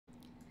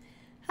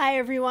Hi,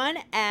 everyone,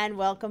 and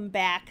welcome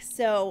back.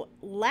 So,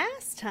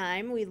 last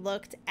time we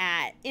looked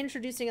at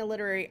introducing a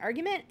literary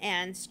argument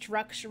and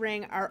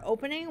structuring our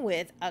opening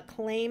with a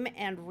claim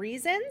and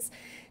reasons.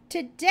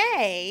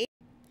 Today,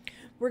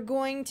 we're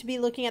going to be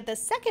looking at the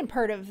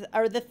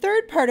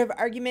third part of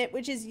argument,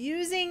 which is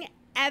using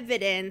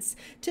evidence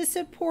to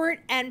support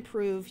and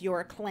prove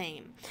your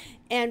claim.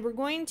 And we're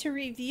going to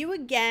review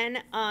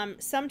again.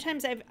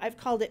 Sometimes I've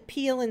called it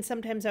Peel and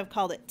sometimes I've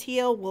called it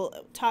Teal.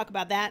 We'll talk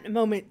about that in a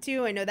moment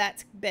too. I know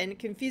that's been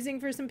confusing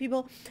for some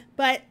people,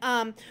 but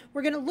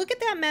we're going to look at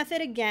that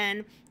method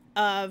again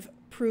of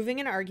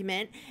proving an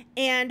argument.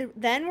 And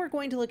then we're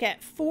going to look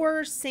at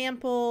 4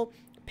 sample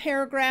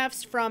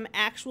paragraphs from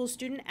actual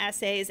student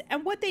essays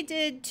and what they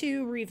did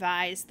to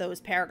revise those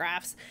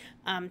paragraphs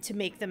to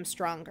make them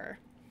stronger.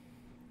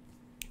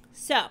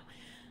 So,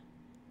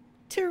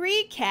 to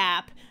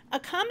recap, a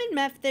common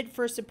method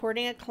for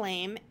supporting a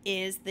claim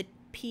is the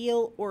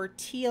Peel or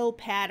Teal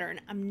pattern.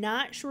 I'm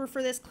not sure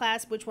for this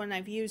class which one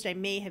I've used. I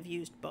may have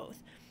used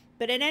both.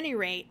 But at any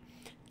rate,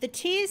 the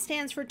T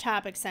stands for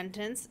topic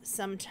sentence,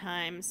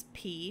 sometimes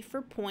P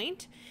for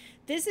point.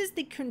 This is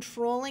the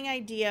controlling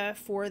idea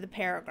for the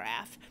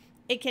paragraph.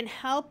 It can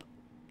help,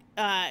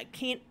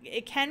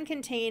 it can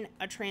contain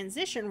a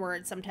transition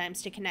word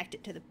sometimes to connect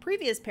it to the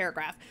previous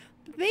paragraph.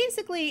 But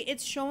basically,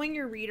 it's showing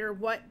your reader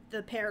what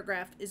the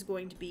paragraph is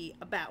going to be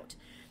about.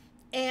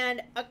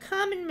 And a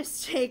common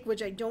mistake,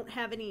 which I don't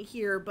have any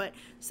here, but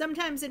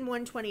sometimes in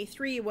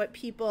 123, what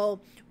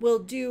people will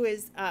do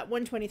is,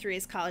 123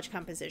 is college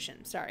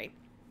composition, sorry.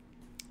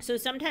 So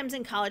sometimes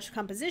in college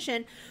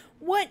composition,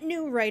 what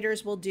new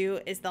writers will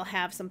do is they'll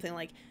have something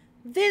like,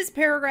 this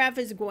paragraph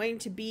is going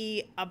to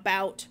be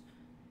about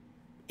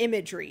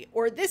imagery,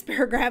 or this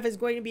paragraph is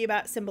going to be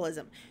about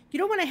symbolism. You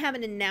don't want to have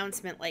an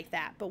announcement like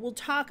that, but we'll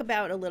talk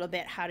about a little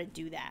bit how to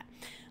do that,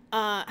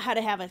 how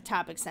to have a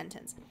topic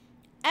sentence.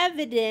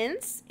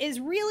 Evidence is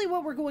really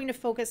what we're going to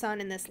focus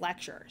on in this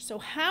lecture. So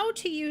how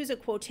to use a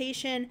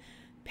quotation,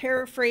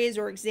 paraphrase,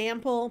 or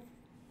example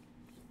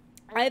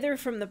either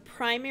from the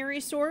primary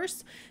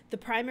source. The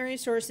primary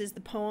source is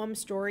the poem,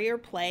 story, or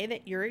play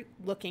that you're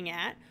looking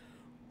at,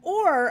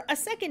 or a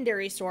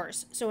secondary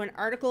source, so an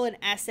article, an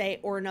essay,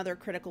 or another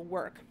critical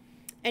work.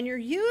 And you're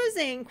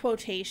using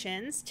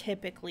quotations,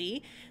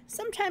 typically,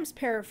 sometimes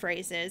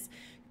paraphrases,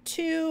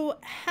 to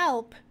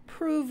help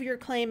prove your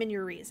claim and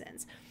your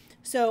reasons.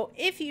 So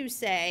if you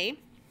say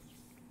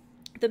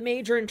the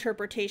major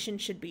interpretation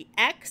should be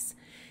X,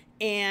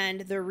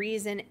 and the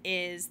reason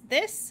is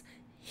this,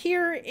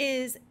 here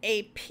is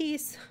a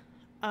piece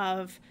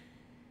of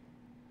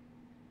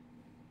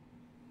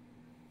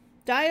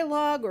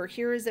dialogue, or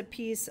here is a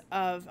piece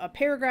of a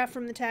paragraph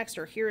from the text,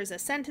 or here is a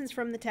sentence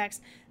from the text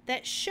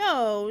that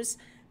shows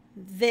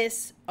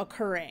this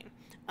occurring.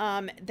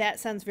 That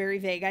sounds very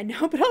vague, I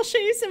know, but I'll show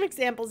you some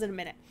examples in a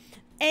minute.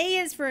 A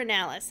is for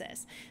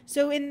analysis.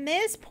 So in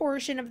this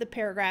portion of the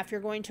paragraph,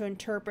 you're going to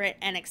interpret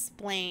and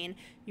explain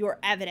your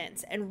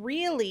evidence. And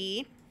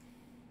really,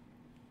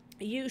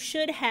 you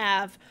should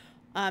have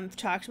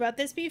talked about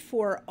this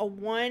before, a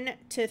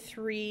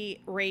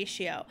 1-to-3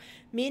 ratio,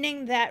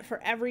 meaning that for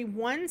every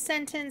one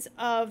sentence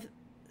of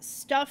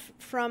stuff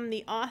from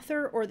the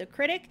author or the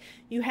critic,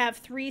 you have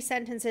 3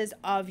 sentences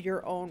of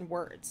your own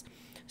words.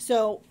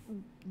 So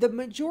the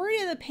majority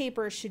of the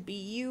paper should be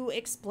you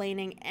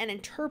explaining and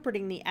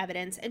interpreting the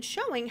evidence and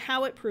showing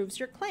how it proves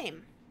your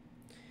claim.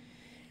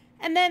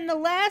 And then the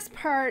last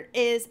part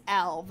is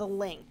L, the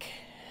link.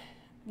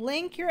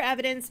 Link your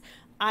evidence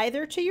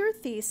either to your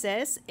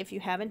thesis, if you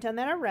haven't done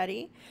that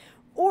already,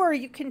 or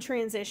you can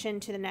transition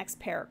to the next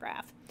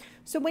paragraph.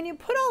 So when you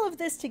put all of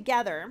this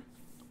together,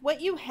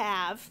 what you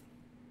have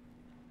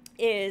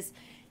is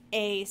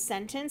a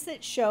sentence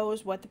that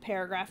shows what the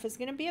paragraph is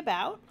going to be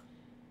about,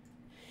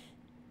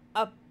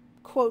 a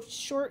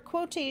short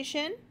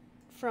quotation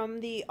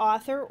from the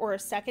author or a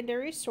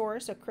secondary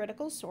source, a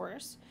critical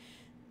source,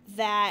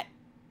 that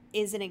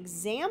is an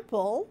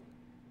example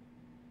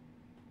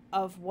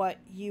of what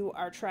you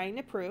are trying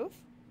to prove.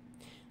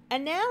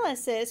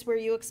 Analysis, where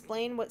you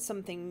explain what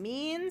something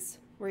means,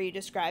 where you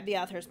describe the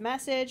author's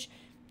message,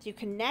 you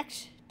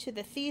connect to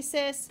the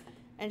thesis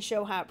and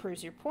show how it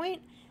proves your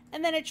point,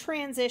 and then a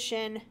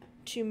transition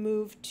to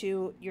move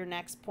to your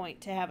next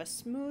point, to have a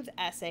smooth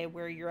essay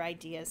where your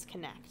ideas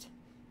connect.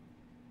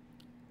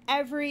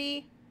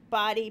 Every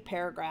body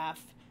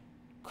paragraph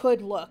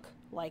could look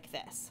like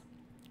this.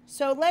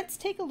 So let's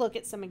take a look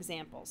at some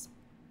examples.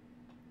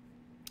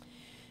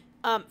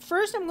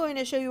 First, I'm going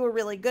to show you a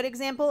really good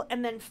example,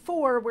 and then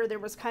 4 where there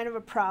was kind of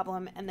a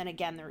problem, and then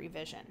again the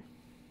revision.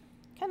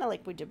 Kind of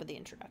like we did with the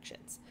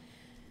introductions.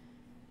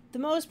 The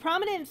most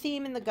prominent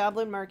theme in the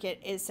Goblin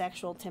Market is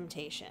sexual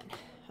temptation.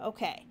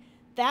 Okay,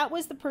 that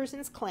was the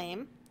person's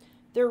claim.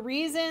 Their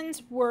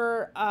reasons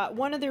were,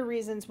 one of their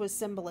reasons was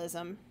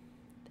symbolism,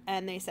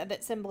 and they said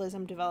that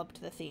symbolism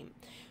developed the theme.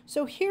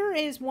 So here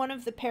is one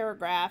of the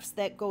paragraphs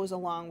that goes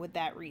along with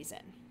that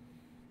reason.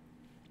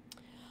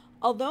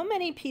 Although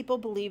many people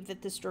believe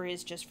that the story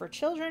is just for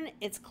children,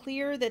 it's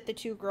clear that the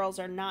 2 girls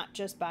are not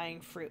just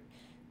buying fruit.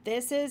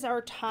 This is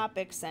our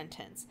topic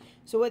sentence.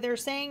 So what they're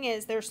saying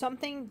is there's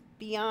something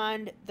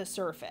beyond the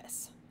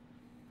surface.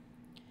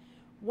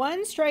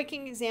 One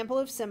striking example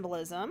of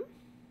symbolism,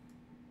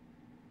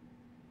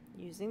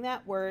 using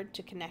that word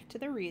to connect to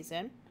the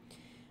reason,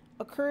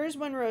 occurs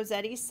when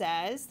Rossetti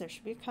says, there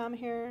should be a comma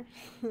here,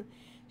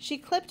 she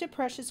clipped a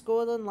precious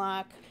golden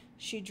lock,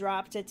 she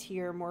dropped a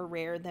tear more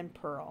rare than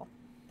pearl.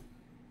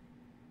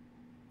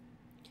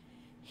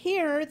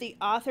 Here, the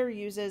author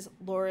uses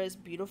Laura's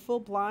beautiful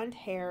blonde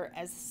hair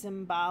as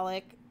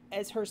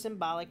her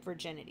symbolic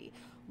virginity.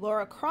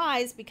 Laura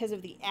cries because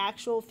of the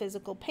actual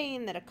physical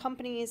pain that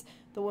accompanies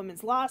the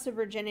woman's loss of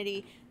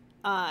virginity,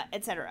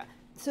 etc.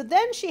 So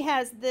then she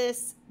has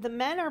this, the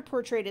men are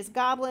portrayed as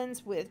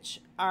goblins, which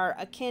are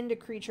akin to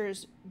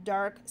creatures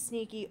dark,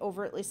 sneaky,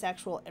 overtly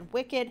sexual, and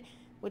wicked,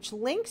 which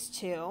links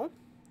to,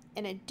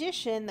 in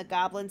addition, the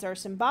goblins are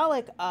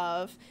symbolic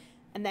of,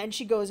 and then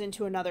she goes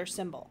into another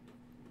symbol.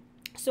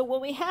 So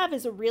what we have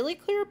is a really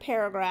clear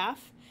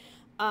paragraph.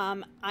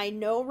 I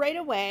know right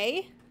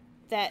away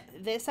that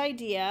this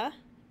idea,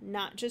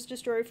 not just a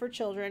story for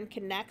children,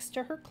 connects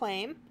to her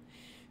claim.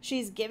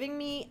 She's giving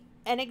me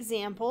an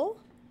example,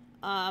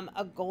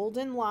 a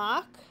golden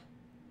lock.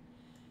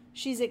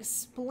 She's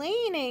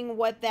explaining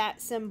what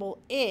that symbol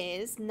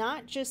is,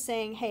 not just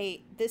saying,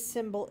 hey, this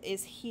symbol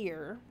is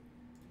here.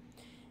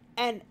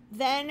 And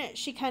then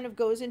she kind of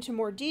goes into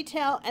more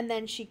detail, and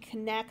then she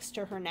connects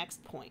to her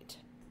next point.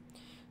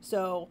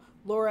 So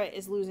Laura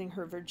is losing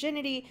her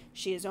virginity.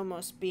 She is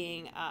almost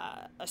being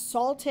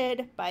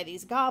assaulted by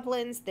these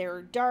goblins.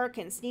 They're dark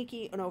and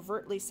sneaky and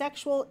overtly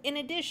sexual. In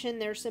addition,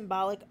 they're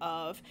symbolic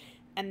of,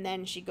 and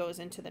then she goes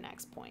into the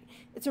next point.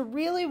 It's a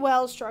really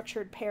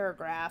well-structured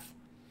paragraph.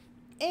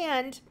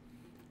 And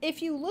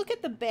if you look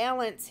at the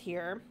balance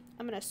here,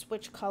 I'm going to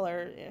switch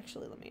color.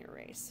 Actually, let me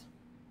erase.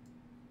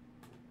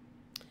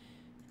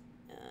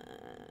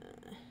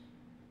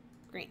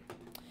 Green.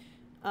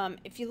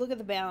 If you look at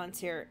the balance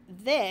here,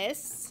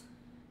 this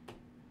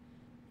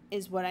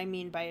is what I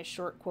mean by a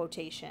short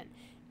quotation.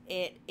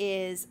 It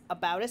is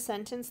about a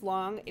sentence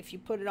long. If you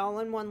put it all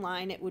in one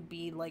line, it would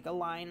be like a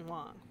line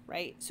long,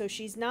 right? So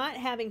she's not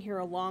having here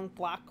a long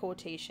block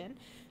quotation.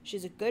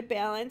 She's a good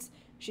balance.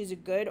 She's a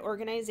good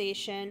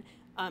organization.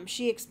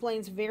 She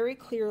explains very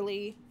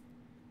clearly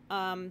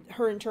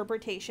her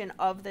interpretation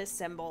of this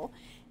symbol,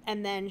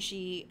 and then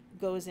she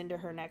goes into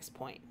her next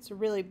point. It's a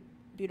really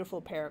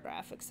beautiful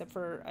paragraph, except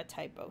for a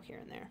typo here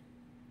and there.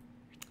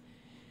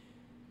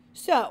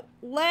 So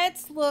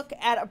let's look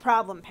at a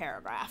problem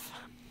paragraph.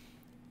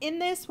 In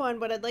this one,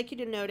 what I'd like you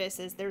to notice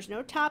is there's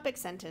no topic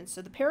sentence,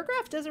 so the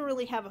paragraph doesn't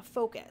really have a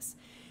focus.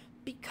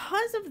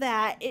 Because of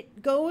that,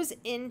 it goes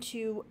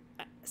into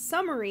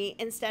summary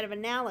instead of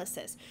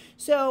analysis.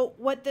 So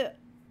what the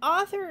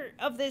author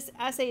of this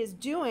essay is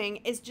doing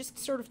is just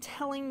sort of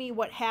telling me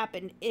what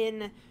happened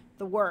in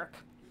the work,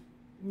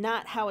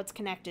 not how it's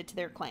connected to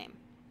their claim.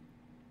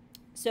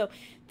 So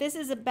this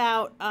is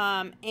about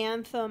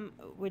Anthem,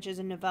 which is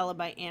a novella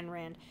by Ayn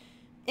Rand.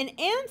 In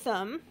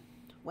Anthem,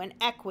 when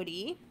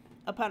Equity,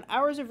 upon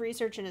hours of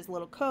research in his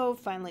little cove,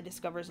 finally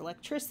discovers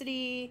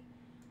electricity.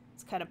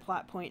 It's kind of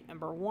plot point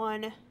number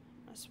 1.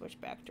 I'll switch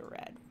back to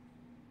red.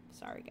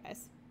 Sorry,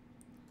 guys,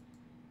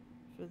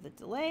 for the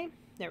delay.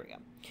 There we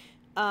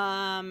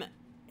go.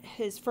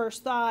 His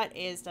first thought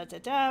is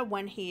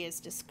when he is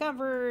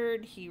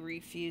discovered, he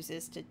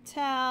refuses to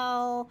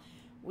tell.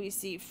 We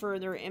see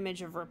further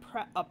image of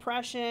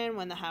oppression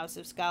when the House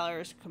of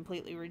Scholars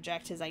completely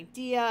reject his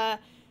idea.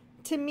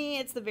 To me,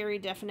 it's the very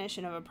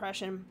definition of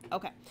oppression.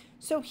 Okay,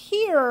 so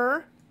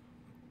here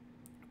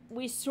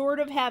we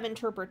sort of have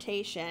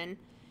interpretation,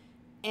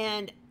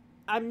 and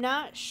I'm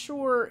not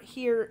sure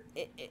here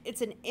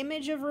it's an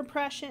image of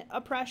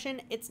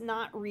oppression. It's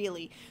not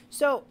really.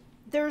 So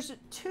there's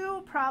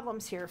two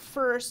problems here.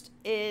 First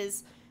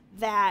is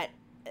that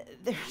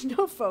there's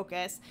no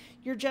focus.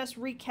 You're just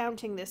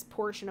recounting this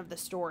portion of the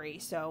story.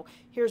 So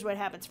here's what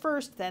happens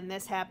first, then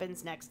this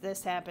happens, next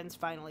this happens,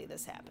 finally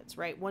this happens,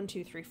 right? 1,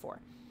 2, 3, 4.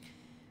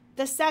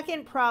 The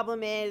second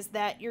problem is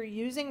that you're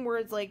using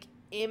words like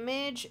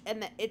image,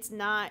 and that it's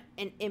not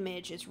an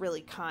image, it's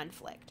really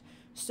conflict.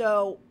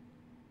 So,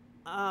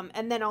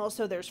 and then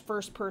also there's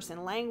first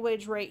person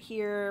language right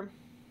here.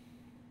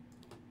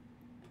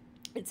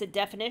 It's a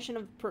definition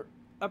of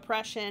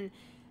oppression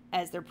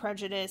as they're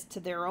prejudiced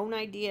to their own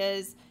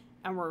ideas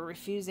and we're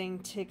refusing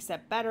to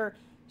accept better.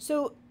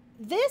 So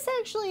this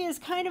actually is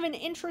kind of an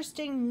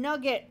interesting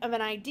nugget of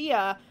an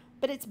idea,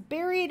 but it's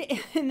buried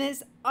in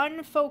this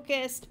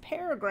unfocused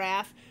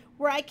paragraph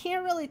where I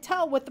can't really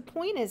tell what the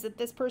point is that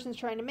this person's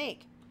trying to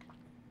make.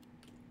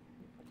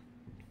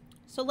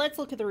 So let's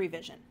look at the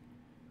revision.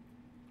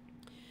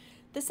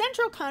 The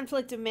central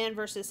conflict of man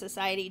versus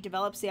society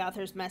develops the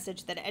author's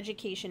message that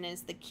education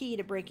is the key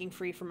to breaking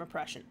free from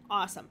oppression.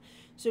 Awesome.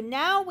 So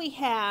now we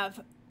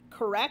have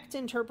correct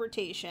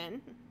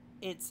interpretation.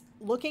 It's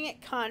looking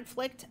at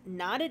conflict,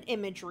 not at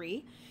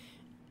imagery.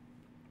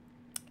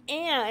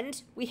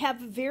 And we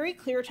have a very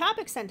clear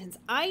topic sentence.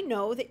 I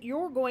know that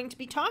you're going to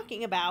be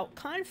talking about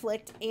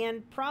conflict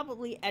and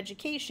probably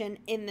education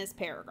in this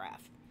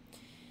paragraph.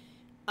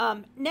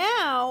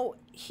 Now,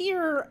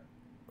 here,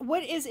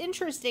 what is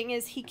interesting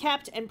is he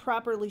kept and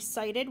properly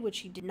cited, which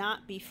he did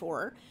not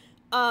before,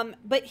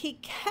 but he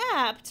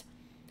kept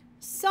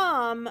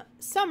some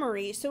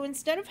summary. So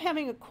instead of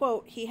having a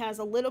quote, he has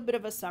a little bit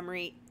of a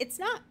summary. It's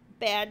not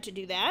bad to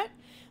do that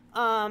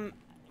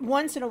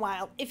once in a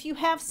while. If you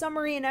have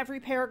summary in every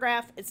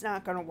paragraph, it's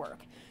not going to work.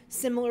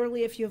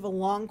 Similarly, if you have a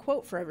long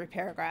quote for every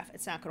paragraph,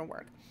 it's not going to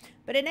work.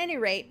 But at any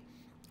rate,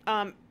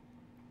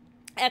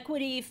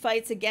 Equity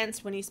fights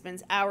against when he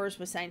spends hours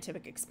with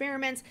scientific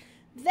experiments.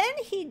 Then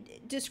he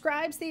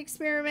describes the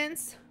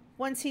experiments.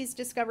 Once he's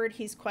discovered,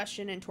 he's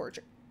questioned and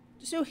tortured.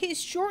 So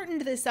he's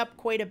shortened this up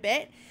quite a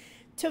bit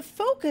to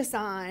focus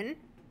on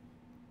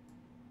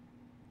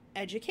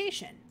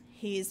education.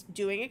 He's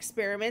doing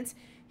experiments.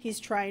 He's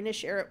trying to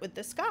share it with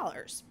the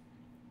scholars.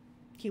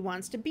 He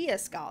wants to be a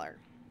scholar.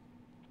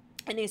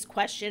 And he's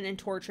questioned and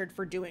tortured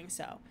for doing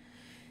so.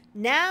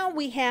 Now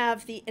we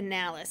have the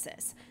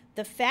analysis.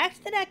 The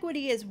fact that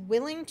Equity is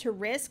willing to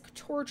risk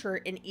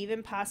torture and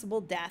even possible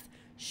death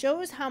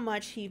shows how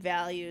much he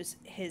values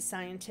his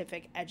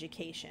scientific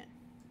education.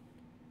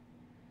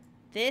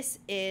 This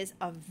is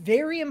a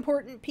very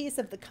important piece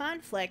of the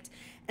conflict,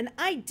 and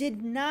I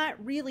did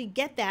not really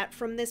get that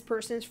from this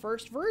person's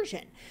first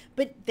version,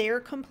 but they're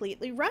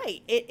completely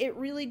right. It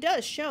really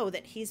does show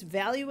that he's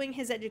valuing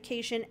his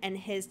education and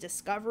his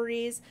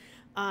discoveries.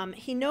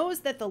 He knows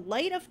that the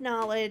light of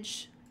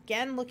knowledge,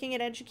 again, looking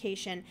at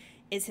education,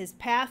 is his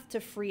path to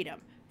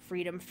freedom.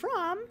 Freedom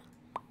from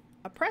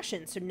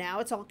oppression. So now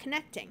it's all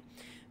connecting.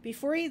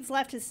 Before he's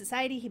left his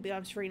society, he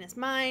becomes free in his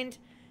mind.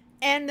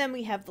 And then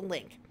we have the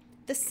link.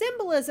 The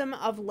symbolism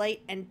of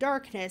light and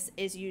darkness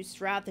is used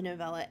throughout the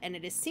novella, and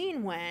it is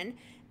seen when,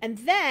 and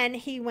then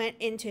he went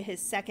into his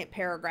second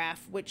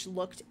paragraph, which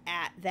looked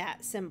at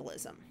that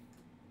symbolism.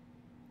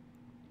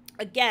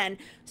 Again,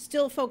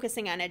 still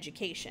focusing on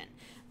education.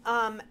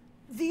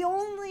 The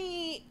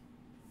only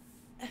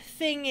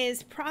thing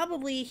is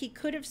probably he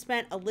could have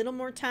spent a little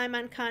more time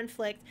on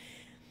conflict.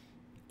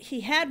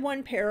 He had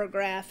one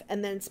paragraph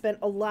and then spent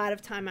a lot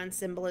of time on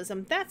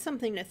symbolism. That's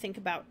something to think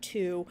about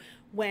too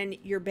when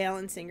you're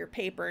balancing your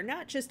paper,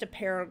 not just a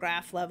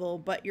paragraph level,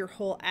 but your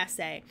whole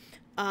essay.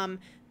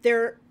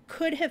 There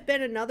could have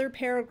been another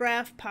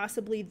paragraph,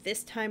 possibly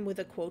this time with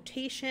a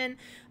quotation.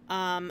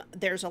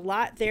 There's a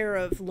lot there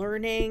of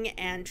learning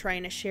and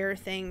trying to share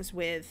things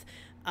with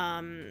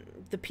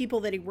the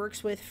people that he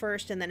works with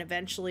first, and then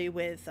eventually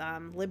with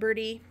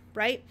Liberty,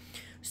 right?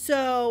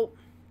 So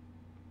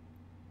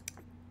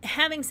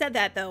having said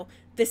that, though,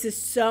 this is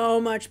so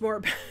much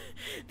more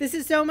this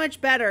is so much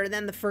better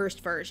than the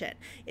first version.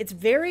 It's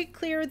very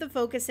clear the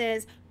focus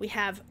is. We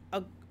have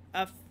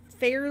a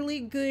fairly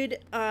good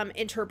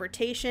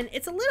interpretation.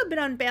 It's a little bit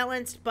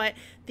unbalanced, but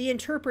the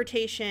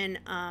interpretation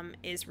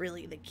is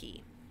really the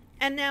key.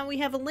 And now we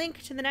have a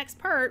link to the next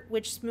part,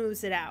 which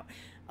smooths it out.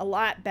 A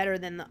lot better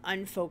than the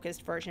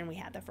unfocused version we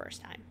had the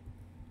first time.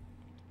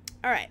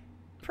 All right,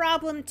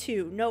 problem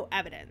 2, no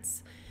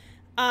evidence.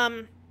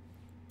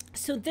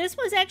 So this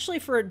was actually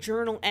for a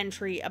journal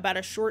entry about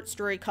a short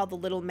story called The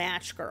Little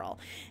Match Girl.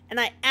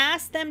 And I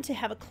asked them to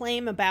have a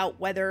claim about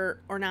whether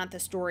or not the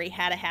story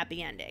had a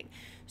happy ending.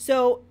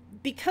 So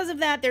because of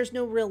that, there's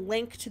no real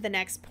link to the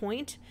next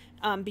point,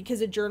 because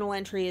a journal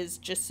entry is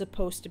just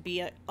supposed to be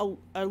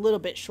a little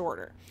bit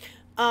shorter.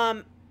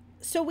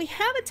 So we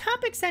have a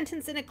topic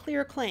sentence and a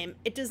clear claim.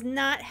 It does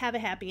not have a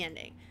happy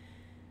ending.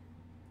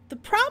 The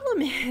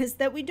problem is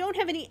that we don't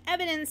have any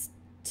evidence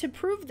to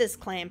prove this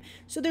claim.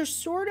 So there's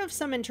sort of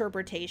some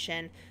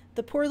interpretation.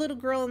 The poor little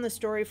girl in the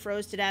story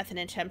froze to death in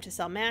an attempt to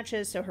sell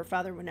matches so her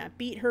father would not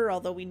beat her,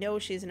 although we know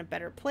she's in a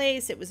better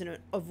place. It was an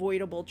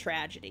avoidable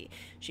tragedy.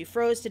 She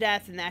froze to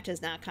death, and that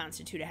does not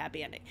constitute a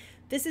happy ending.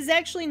 This is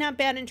actually not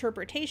bad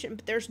interpretation,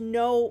 but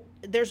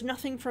there's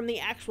nothing from the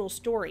actual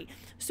story.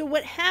 So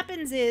what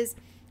happens is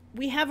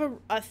we have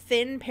a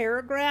thin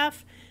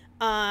paragraph.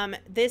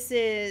 This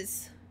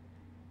is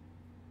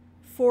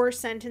 4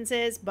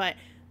 sentences, but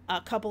a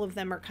couple of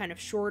them are kind of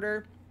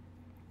shorter.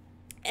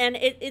 And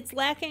it's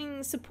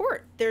lacking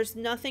support. There's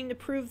nothing to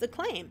prove the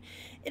claim.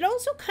 It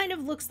also kind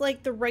of looks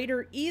like the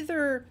writer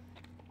either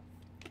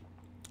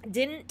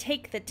didn't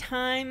take the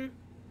time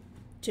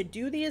to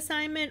do the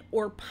assignment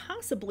or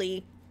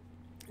possibly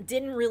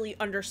didn't really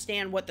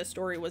understand what the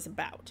story was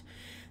about.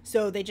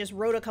 So they just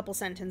wrote a couple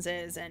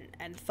sentences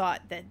and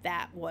thought that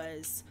that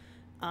was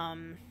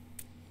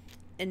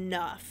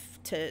enough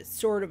to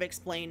sort of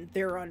explain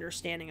their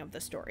understanding of the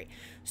story.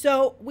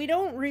 So we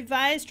don't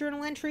revise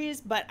journal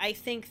entries, but I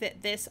think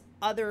that this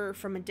other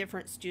from a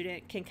different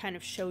student can kind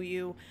of show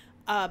you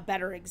a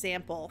better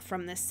example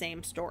from this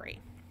same story.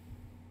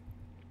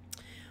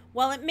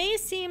 While it may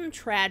seem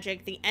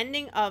tragic, the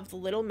ending of The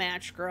Little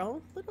Match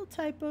Girl, little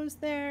typos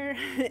there,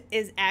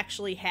 is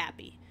actually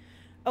happy.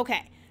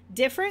 Okay,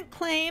 different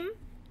claim,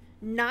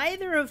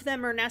 Neither of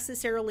them are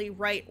necessarily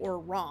right or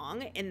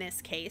wrong in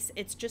this case.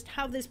 It's just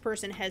how this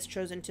person has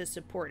chosen to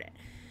support it.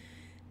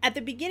 At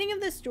the beginning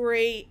of the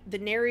story, the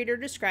narrator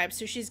describes,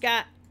 so she's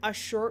got a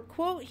short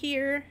quote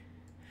here,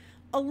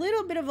 a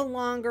little bit of a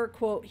longer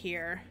quote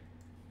here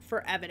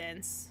for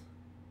evidence.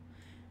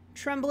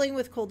 Trembling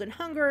with cold and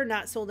hunger,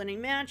 not sold any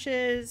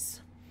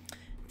matches.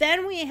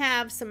 Then we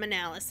have some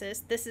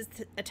analysis. This is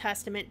a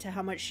testament to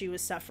how much she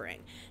was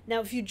suffering.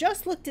 Now, if you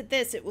just looked at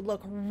this, it would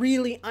look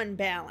really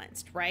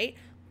unbalanced, right?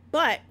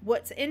 But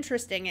what's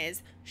interesting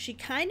is she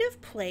kind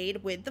of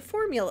played with the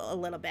formula a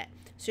little bit.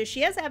 So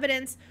she has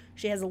evidence,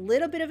 she has a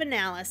little bit of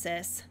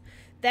analysis,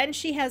 then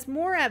she has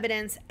more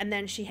evidence, and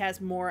then she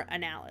has more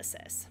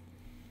analysis.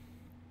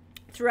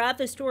 Throughout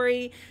the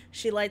story,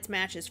 she lights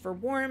matches for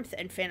warmth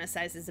and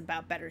fantasizes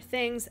about better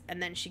things,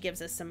 and then she gives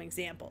us some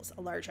examples.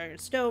 A large iron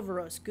stove, a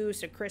roast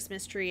goose, a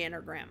Christmas tree, and her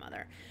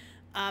grandmother.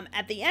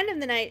 At the end of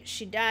the night,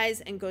 she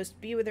dies and goes to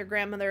be with her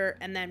grandmother,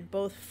 and then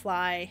both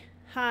fly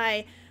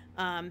high.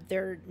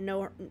 They're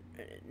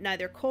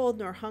neither cold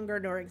nor hunger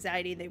nor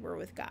anxiety. They were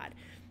with God.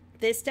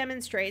 This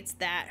demonstrates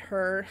that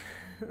her,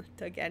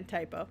 again,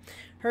 typo,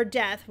 her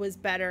death was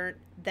better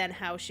than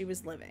how she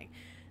was living.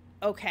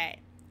 Okay,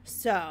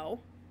 so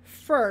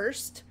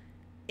first,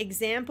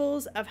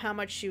 examples of how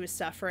much she was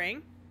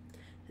suffering,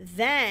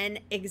 then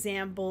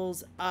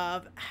examples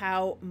of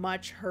how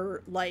much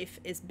her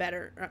life is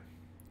better,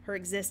 her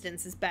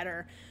existence is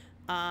better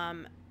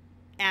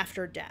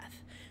after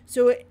death.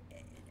 So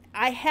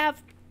I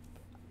have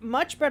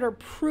much better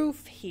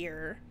proof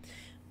here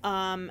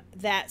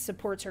that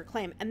supports her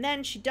claim. And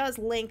then she does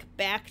link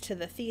back to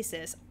the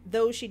thesis.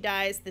 Though she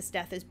dies, this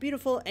death is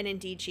beautiful, and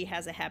indeed she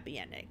has a happy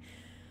ending.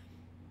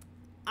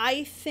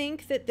 I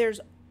think that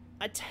there's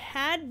a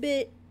tad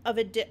bit of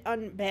a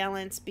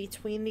unbalance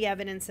between the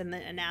evidence and the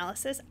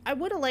analysis. I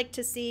would have liked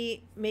to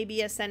see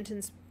maybe a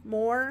sentence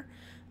more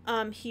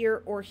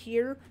here or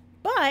here,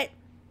 but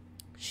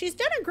she's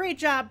done a great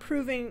job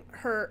proving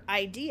her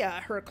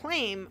idea, her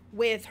claim,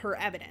 with her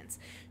evidence.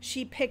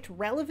 She picked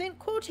relevant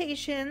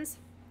quotations,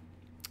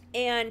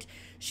 and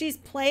she's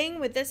playing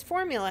with this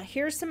formula.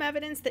 Here's some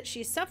evidence that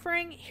she's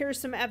suffering. Here's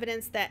some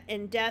evidence that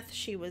in death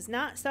she was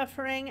not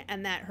suffering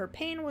and that her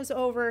pain was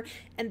over,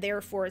 and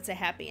therefore it's a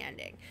happy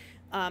ending.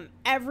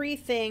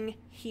 Everything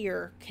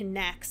here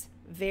connects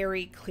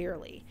very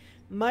clearly.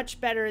 Much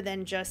better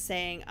than just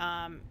saying,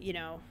 you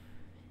know,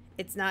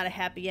 it's not a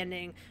happy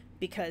ending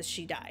because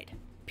she died.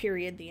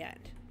 Period, the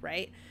end,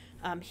 right?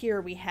 Here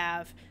we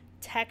have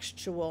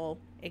textual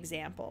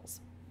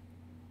examples.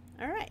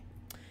 All right.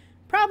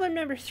 Problem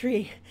number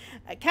 3,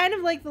 kind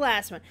of like the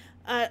last one,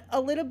 a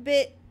little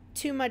bit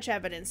too much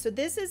evidence. So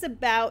this is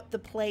about the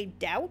play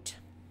Doubt.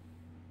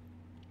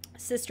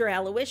 Sister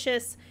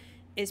Aloysius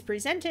is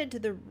presented to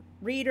the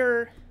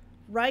reader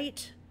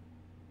right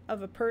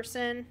of a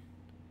person.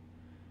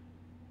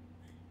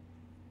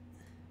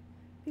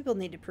 People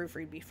need to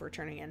proofread before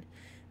turning in.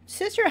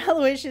 Sister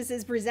Aloysius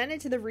is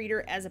presented to the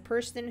reader as a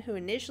person who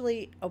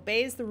initially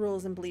obeys the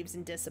rules and believes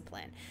in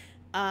discipline.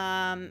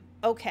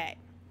 Okay.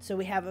 So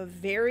we have a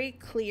very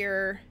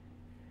clear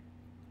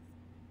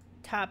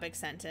topic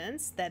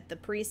sentence that the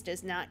priest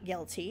is not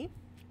guilty.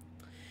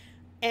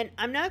 And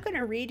I'm not going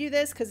to read you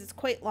this because it's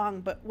quite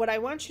long, but what I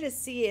want you to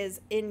see is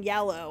in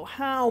yellow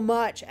how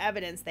much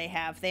evidence they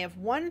have. They have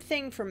one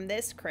thing from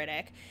this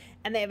critic,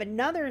 and they have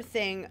another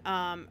thing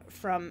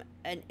from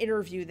an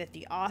interview that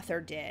the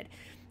author did.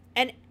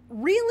 And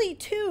really,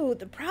 too,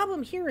 the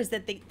problem here is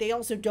that they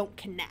also don't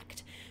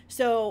connect.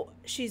 So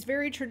she's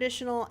very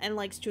traditional and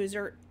likes to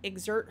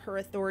exert her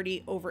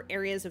authority over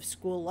areas of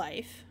school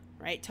life,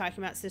 right?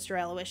 Talking about Sister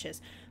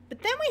Aloysius. But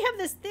then we have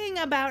this thing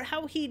about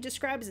how he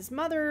describes his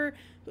mother,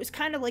 who's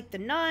kind of like the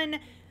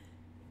nun.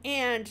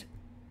 And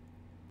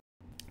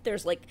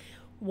there's like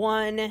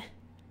 1,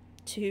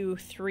 2,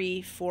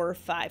 3, 4,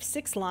 5,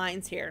 6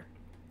 lines here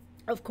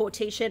of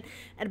quotation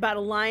and about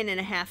 1.5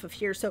 lines of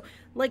here. So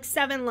like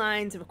 7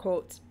 lines of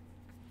quotes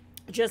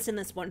just in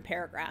this one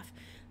paragraph.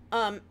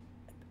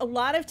 A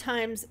lot of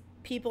times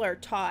people are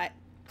taught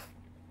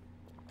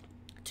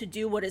to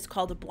do what is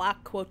called a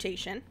block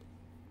quotation.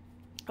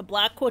 A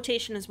block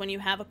quotation is when you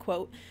have a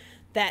quote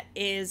that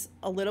is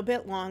a little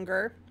bit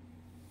longer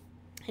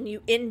and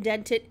you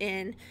indent it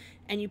in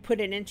and you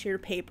put it into your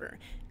paper.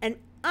 And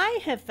I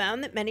have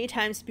found that many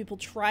times people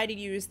try to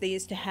use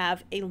these to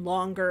have a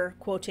longer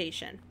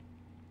quotation.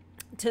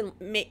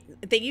 They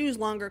use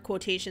longer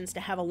quotations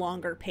to have a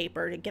longer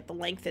paper to get the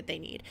length that they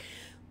need.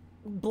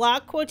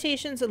 Block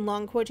quotations and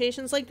long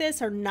quotations like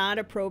this are not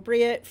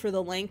appropriate for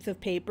the length of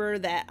paper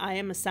that I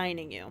am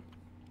assigning you.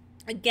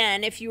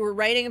 Again, if you were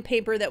writing a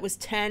paper that was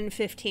 10,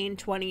 15,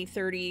 20,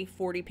 30,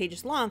 40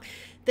 pages long,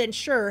 then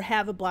sure,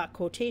 have a block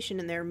quotation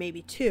in there,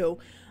 maybe 2,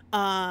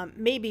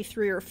 maybe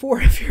 3 or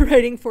 4 if you're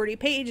writing 40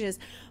 pages.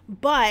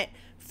 But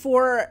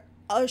for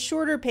a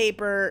shorter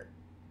paper,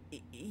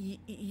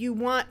 you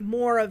want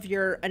more of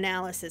your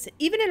analysis.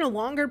 Even in a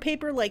longer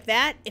paper like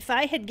that, if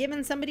I had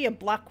given somebody a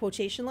block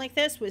quotation like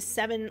this with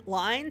 7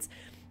 lines,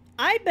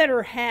 I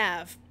better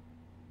have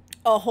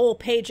a whole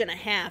page and a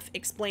half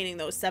explaining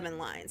those 7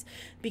 lines,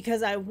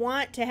 because I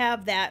want to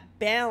have that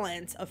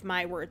balance of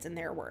my words and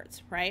their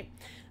words, right?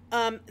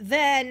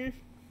 Then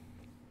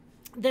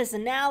this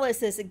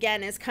analysis,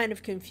 again, is kind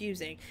of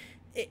confusing.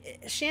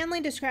 Shanley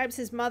describes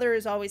his mother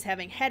as always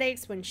having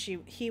headaches when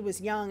he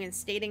was young, and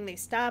stating they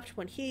stopped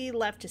when he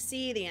left to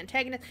see the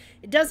antagonist.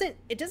 It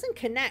doesn't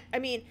connect. I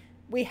mean,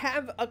 we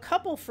have a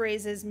couple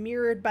phrases,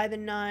 mirrored by the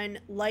nun,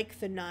 like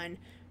the nun.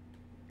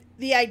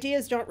 The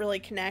ideas don't really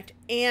connect,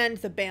 and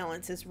the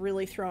balance is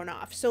really thrown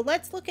off. So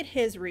let's look at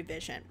his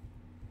revision.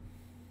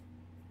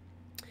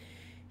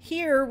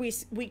 Here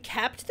we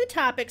kept the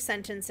topic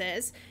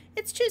sentences.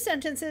 It's 2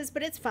 sentences,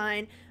 but it's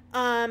fine.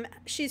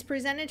 She's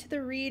presented to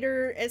the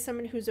reader as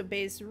someone who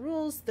obeys the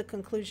rules. The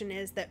conclusion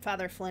is that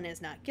Father Flynn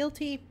is not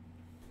guilty.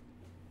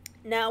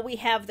 Now we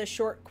have the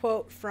short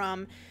quote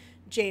from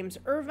James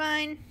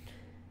Irvine.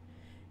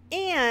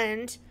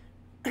 And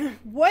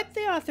what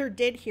the author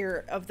did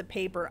here of the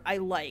paper, I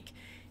like.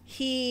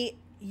 He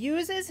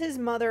uses his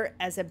mother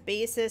as a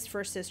basis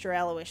for Sister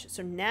Aloysius.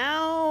 So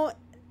now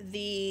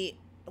the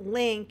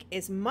link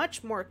is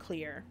much more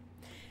clear.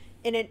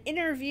 In an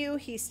interview,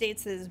 he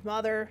states that his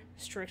mother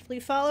strictly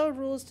followed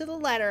rules to the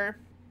letter,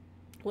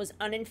 was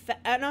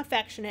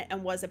unaffectionate,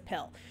 and was a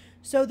pill.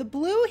 So the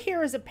blue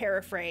here is a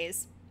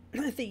paraphrase.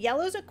 The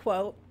yellow is a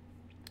quote,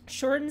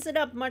 shortens it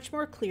up much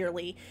more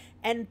clearly.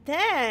 And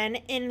then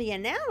in the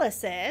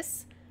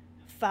analysis,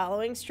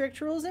 following strict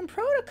rules and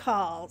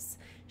protocols,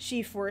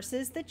 she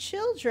forces the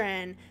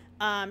children,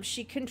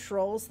 she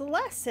controls the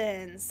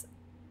lessons,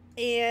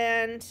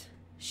 and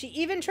she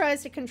even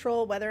tries to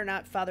control whether or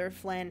not Father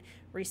Flynn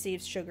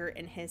receives sugar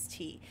in his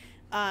tea.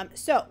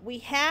 So we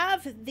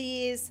have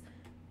these,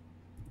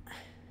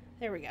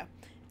 there we go,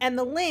 and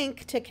the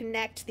link to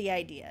connect the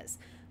ideas.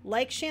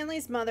 Like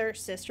Shanley's mother,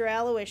 Sister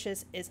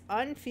Aloysius is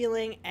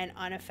unfeeling and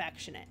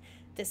unaffectionate.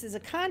 This is a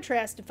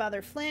contrast to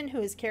Father Flynn,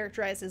 who is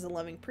characterized as a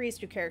loving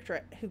priest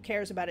who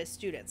cares about his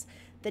students.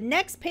 The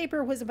next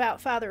paper was about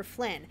Father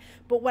Flynn,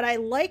 but what I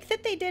like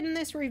that they did in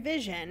this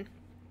revision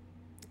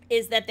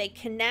is that they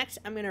connect,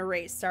 I'm going to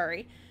erase,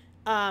 sorry,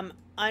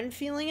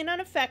 unfeeling and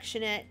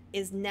unaffectionate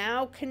is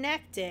now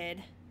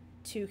connected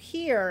to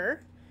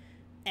here,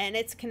 and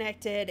it's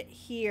connected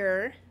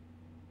here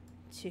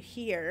to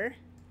here,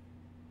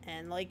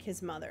 and like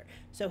his mother.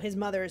 So his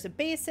mother is a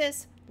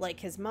basis,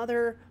 like his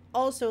mother,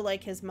 also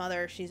like his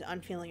mother, she's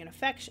unfeeling and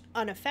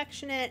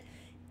unaffectionate,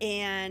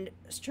 and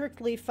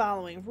strictly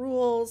following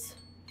rules,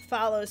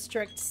 follows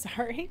strict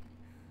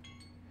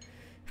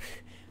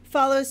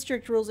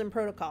rules and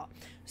protocol.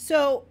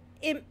 So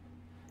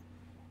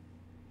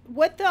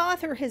what the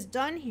author has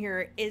done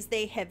here is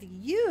they have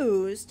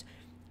used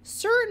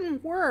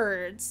certain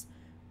words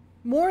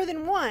more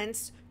than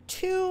once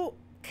to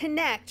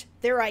connect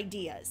their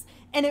ideas.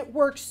 And it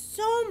works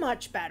so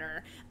much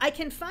better. I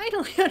can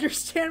finally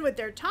understand what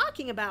they're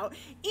talking about.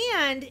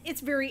 And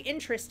it's very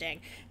interesting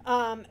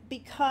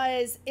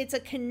because it's a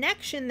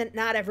connection that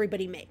not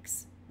everybody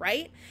makes,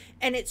 right?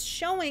 And it's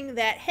showing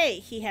that, hey,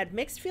 he had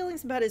mixed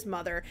feelings about his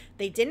mother.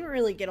 They didn't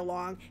really get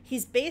along.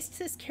 He's based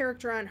his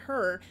character on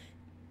her.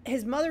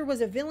 His mother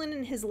was a villain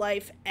in his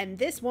life, and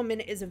this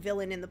woman is a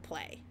villain in the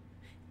play.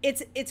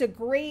 It's a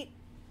great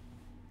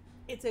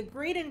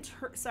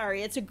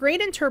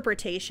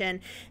interpretation,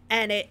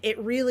 and it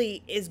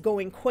really is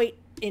going quite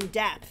in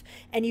depth,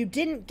 and you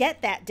didn't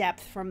get that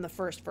depth from the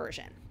first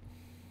version.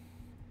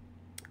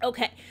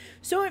 Okay,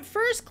 so at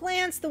first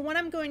glance, the one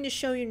I'm going to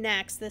show you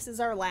next, this is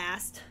our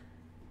last,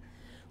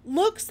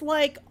 looks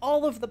like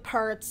all of the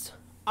parts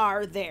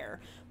are there,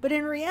 but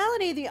in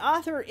reality the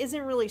author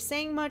isn't really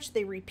saying much.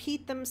 They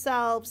repeat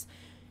themselves,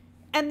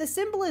 and the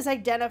symbol is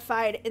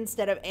identified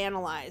instead of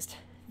analyzed.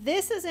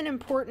 This is an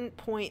important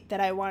point that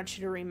I want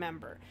you to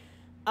remember.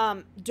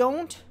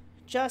 Don't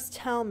just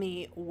tell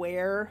me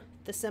where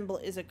the symbol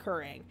is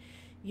occurring.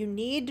 You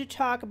need to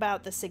talk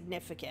about the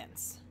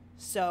significance.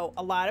 So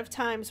a lot of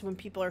times when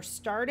people are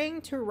starting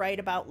to write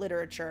about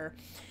literature,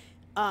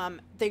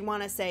 they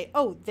want to say,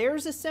 oh,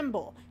 there's a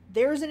symbol.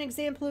 There's an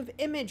example of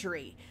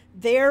imagery.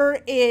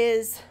 There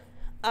is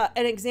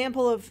an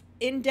example of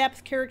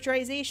in-depth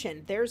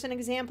characterization. There's an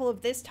example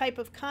of this type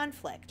of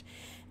conflict.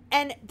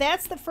 And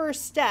that's the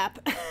first step,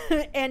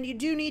 and you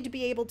do need to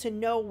be able to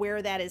know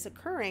where that is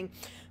occurring,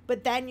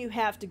 but then you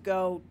have to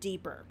go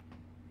deeper.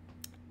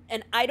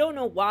 And I don't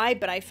know why,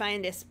 but I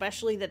find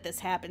especially that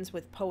this happens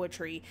with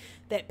poetry,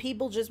 that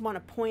people just want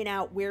to point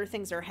out where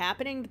things are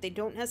happening, but they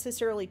don't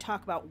necessarily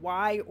talk about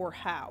why or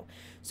how.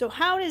 So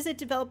how does it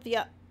develop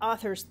the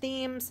author's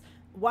themes?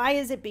 Why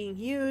is it being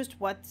used?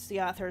 What's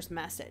the author's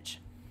message?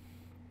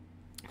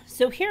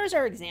 So here's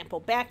our example,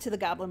 back to the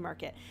Goblin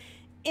Market.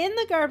 In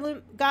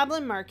the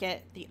Goblin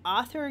Market, the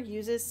author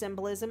uses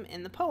symbolism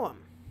in the poem.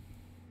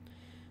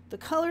 The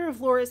color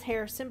of Laura's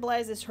hair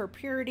symbolizes her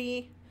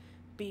purity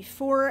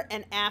before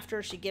and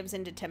after she gives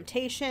in to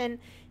temptation.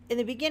 In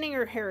the beginning,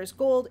 her hair is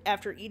gold.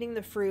 After eating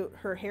the fruit,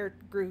 her hair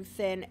grew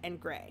thin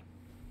and gray.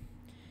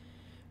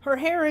 Her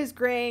hair is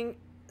graying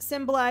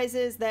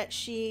symbolizes that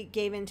she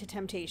gave in to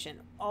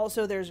temptation.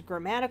 Also, there's a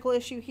grammatical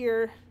issue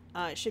here.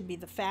 It should be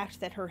the fact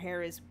that her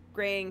hair is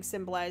graying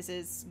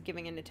symbolizes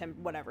giving an attempt,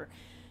 whatever.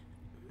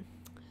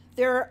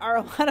 There are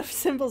a lot of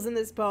symbols in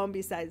this poem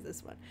besides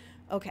this one.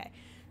 Okay,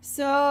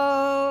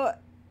 so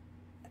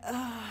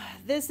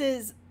this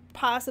is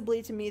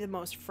possibly to me the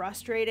most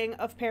frustrating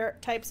of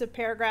types of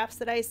paragraphs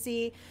that I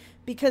see,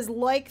 because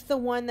like the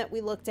one that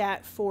we looked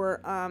at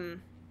for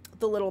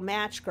the little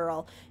match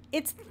girl,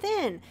 it's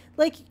thin.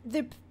 Like,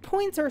 the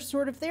points are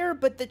sort of there,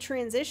 but the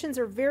transitions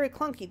are very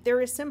clunky.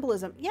 There is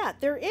symbolism. Yeah,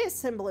 there is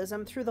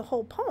symbolism through the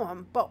whole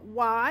poem, but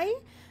why?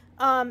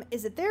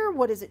 Is it there?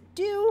 What does it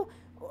do?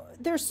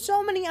 There's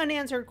so many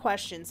unanswered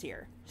questions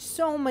here.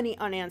 So many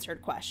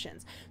unanswered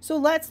questions. So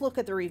let's look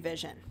at the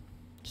revision.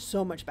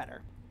 So much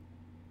better.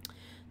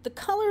 The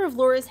color of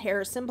Laura's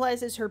hair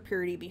symbolizes her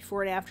purity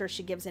before and after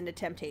she gives in to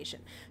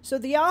temptation. So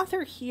the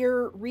author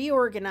here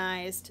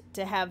reorganized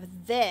to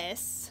have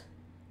this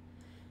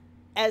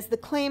as the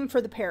claim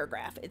for the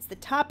paragraph. It's the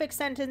topic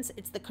sentence.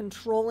 It's the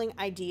controlling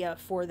idea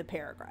for the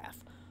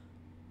paragraph.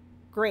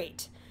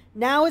 Great.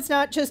 Now it's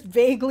not just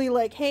vaguely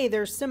like, hey,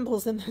 there's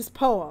symbols in this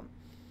poem.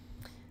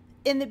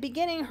 In the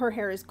beginning, her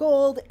hair is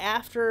gold.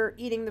 After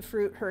eating the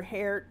fruit, her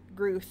hair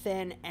grew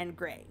thin and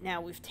gray.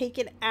 Now, we've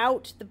taken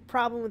out the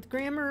problem with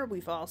grammar.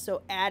 We've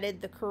also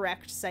added the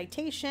correct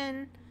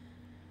citation.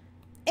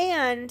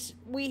 And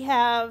we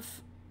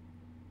have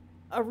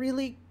a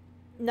really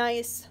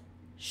nice,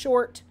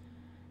 short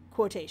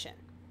quotation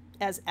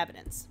as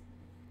evidence.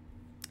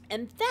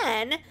 And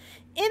then,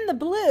 in the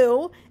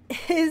blue,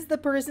 is the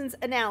person's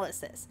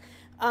analysis.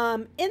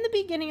 In the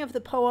beginning of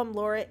the poem,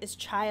 Laura is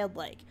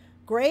childlike.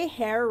 Gray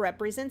hair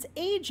represents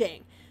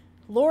aging.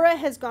 Laura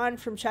has gone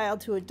from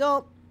child to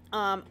adult.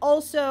 Hair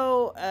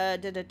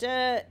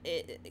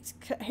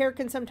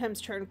can sometimes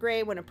turn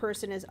gray when a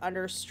person is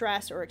under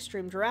stress or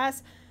extreme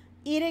duress.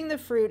 Eating the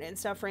fruit and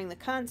suffering the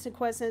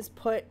consequences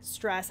put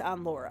stress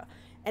on Laura.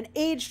 And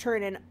aged her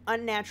in an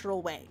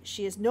unnatural way.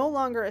 She is no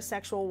longer a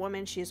sexual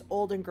woman. She is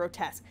old and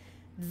grotesque.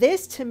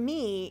 This, to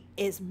me,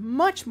 is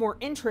much more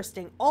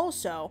interesting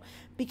also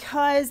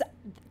because,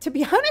 to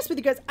be honest with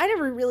you guys, I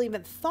never really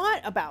even thought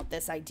about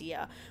this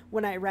idea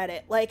when I read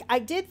it. Like, I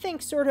did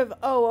think sort of,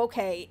 oh,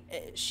 okay,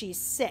 she's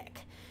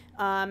sick.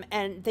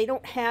 And they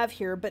don't have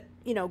here, but,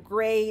 you know,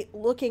 gray,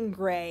 looking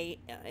gray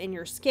in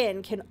your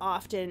skin can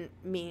often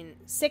mean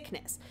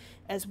sickness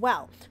as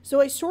well. So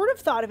I sort of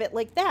thought of it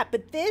like that,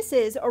 but this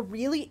is a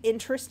really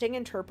interesting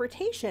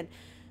interpretation.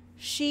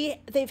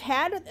 They've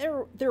had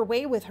their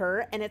way with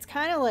her, and it's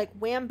kind of like,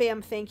 wham,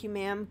 bam, thank you,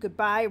 ma'am,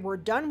 goodbye, we're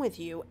done with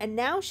you. And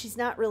now she's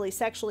not really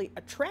sexually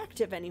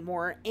attractive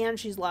anymore, and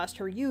she's lost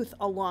her youth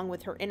along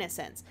with her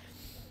innocence.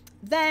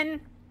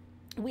 Then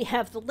we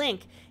have the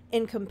link.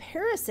 In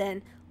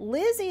comparison,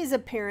 Lizzie's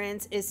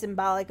appearance is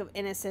symbolic of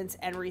innocence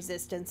and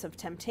resistance of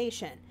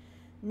temptation.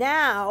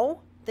 Now,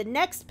 the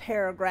next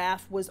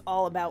paragraph was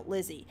all about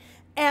Lizzie.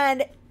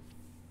 And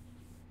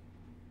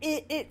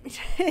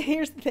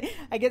here's the thing.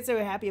 I get so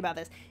happy about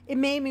this. It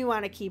made me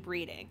want to keep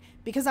reading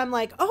because I'm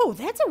like, oh,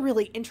 that's a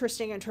really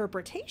interesting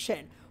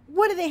interpretation.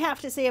 What do they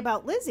have to say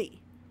about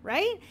Lizzie,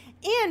 right?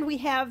 And we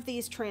have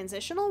these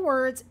transitional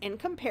words in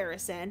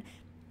comparison,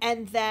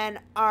 and then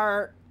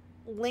our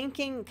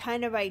linking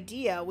kind of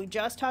idea. We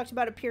just talked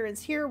about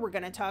appearance here. We're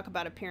going to talk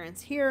about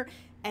appearance here.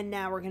 And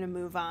now we're going to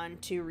move on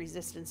to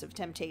resistance of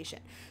temptation.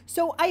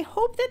 So I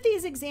hope that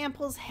these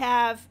examples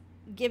have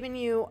given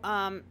you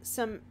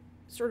some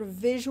sort of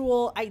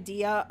visual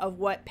idea of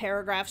what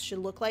paragraphs should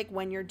look like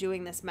when you're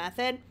doing this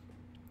method.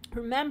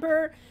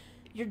 Remember,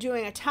 you're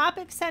doing a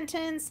topic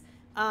sentence,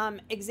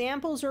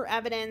 examples or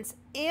evidence,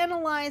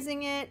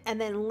 analyzing it, and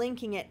then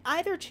linking it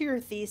either to your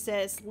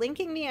thesis,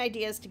 linking the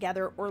ideas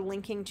together, or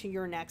linking to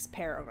your next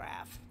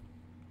paragraph.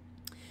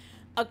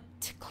 A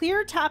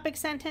clear topic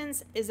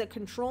sentence is a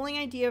controlling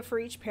idea for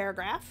each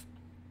paragraph.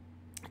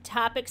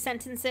 Topic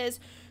sentences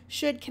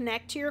should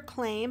connect to your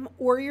claim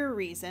or your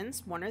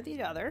reasons, one or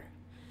the other.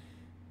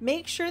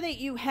 Make sure that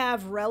you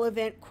have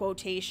relevant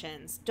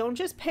quotations. Don't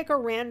just pick a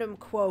random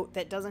quote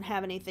that doesn't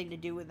have anything to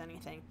do with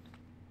anything.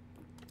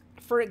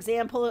 For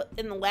example,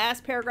 in the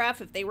last paragraph,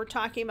 if they were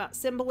talking about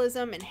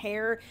symbolism and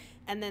hair,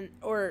 and then,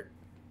 or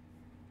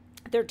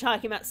they're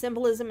talking about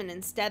symbolism and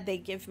instead they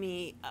give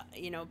me,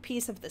 a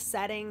piece of the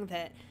setting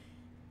that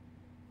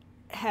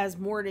has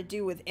more to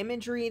do with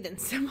imagery than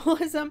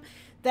symbolism,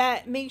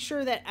 that make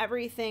sure that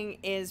everything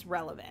is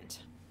relevant,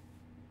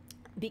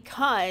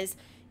 because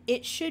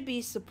it should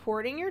be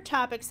supporting your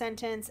topic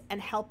sentence and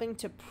helping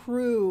to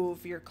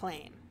prove your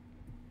claim.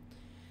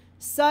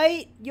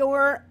 Cite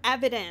your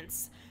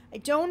evidence. I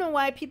don't know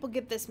why people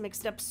get this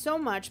mixed up so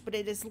much, but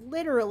it is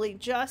literally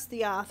just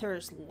the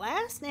author's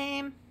last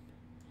name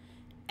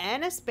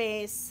and a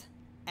space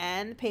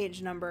and the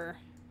page number,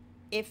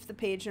 if the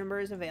page number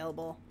is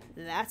available.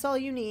 That's all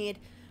you need.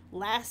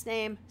 Last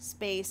name,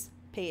 space,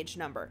 page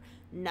number.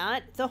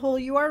 Not the whole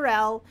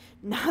URL,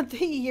 not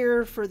the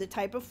year for the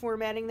type of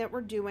formatting that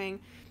we're doing.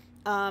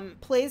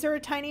 Plays are a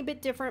tiny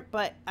bit different,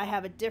 but I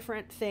have a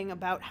different thing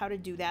about how to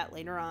do that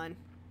later on,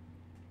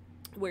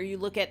 where you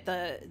look at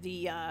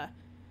the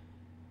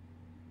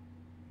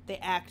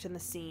act and the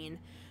scene.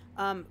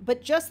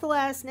 But just the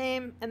last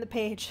name and the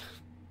page.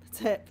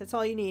 That's it. That's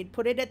all you need.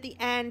 Put it at the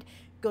end.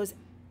 Goes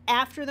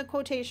after the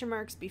quotation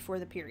marks, before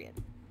the period.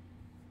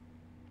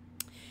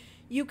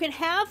 You can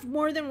have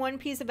more than one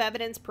piece of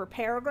evidence per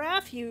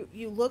paragraph. You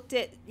looked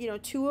at,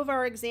 two of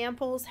our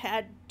examples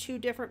had two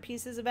different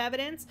pieces of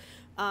evidence.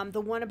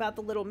 The one about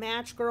the little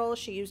match girl,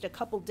 she used a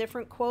couple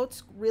different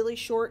quotes, really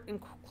short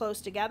and close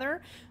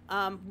together.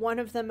 One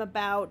of them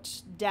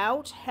about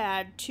doubt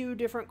had two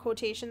different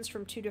quotations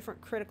from two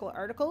different critical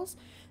articles.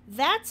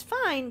 That's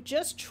fine.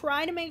 Just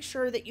try to make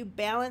sure that you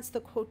balance the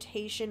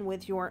quotation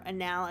with your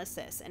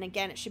analysis. And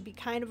again, it should be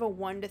kind of a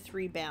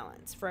 1-to-3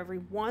 balance. For every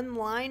one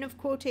line of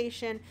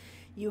quotation,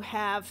 you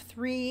have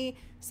 3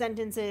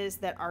 sentences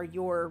that are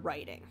your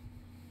writing.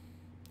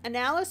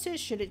 Analysis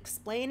should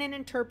explain and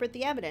interpret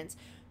the evidence.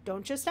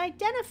 Don't just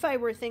identify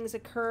where things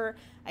occur.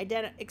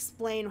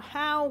 Explain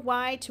how,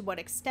 why, to what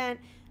extent.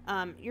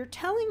 You're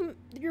telling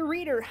your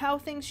reader how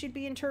things should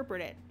be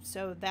interpreted.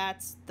 So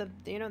that's the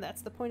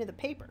point of the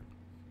paper.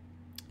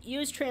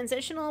 Use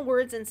transitional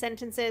words and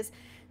sentences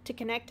to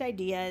connect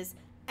ideas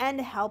and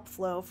help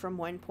flow from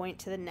one point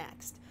to the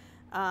next.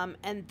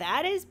 And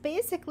that is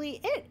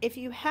basically it. If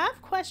you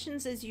have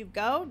questions as you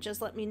go,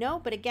 just let me know.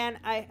 But again,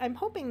 I'm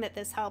hoping that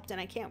this helped, and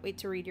I can't wait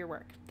to read your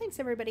work. Thanks,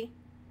 everybody.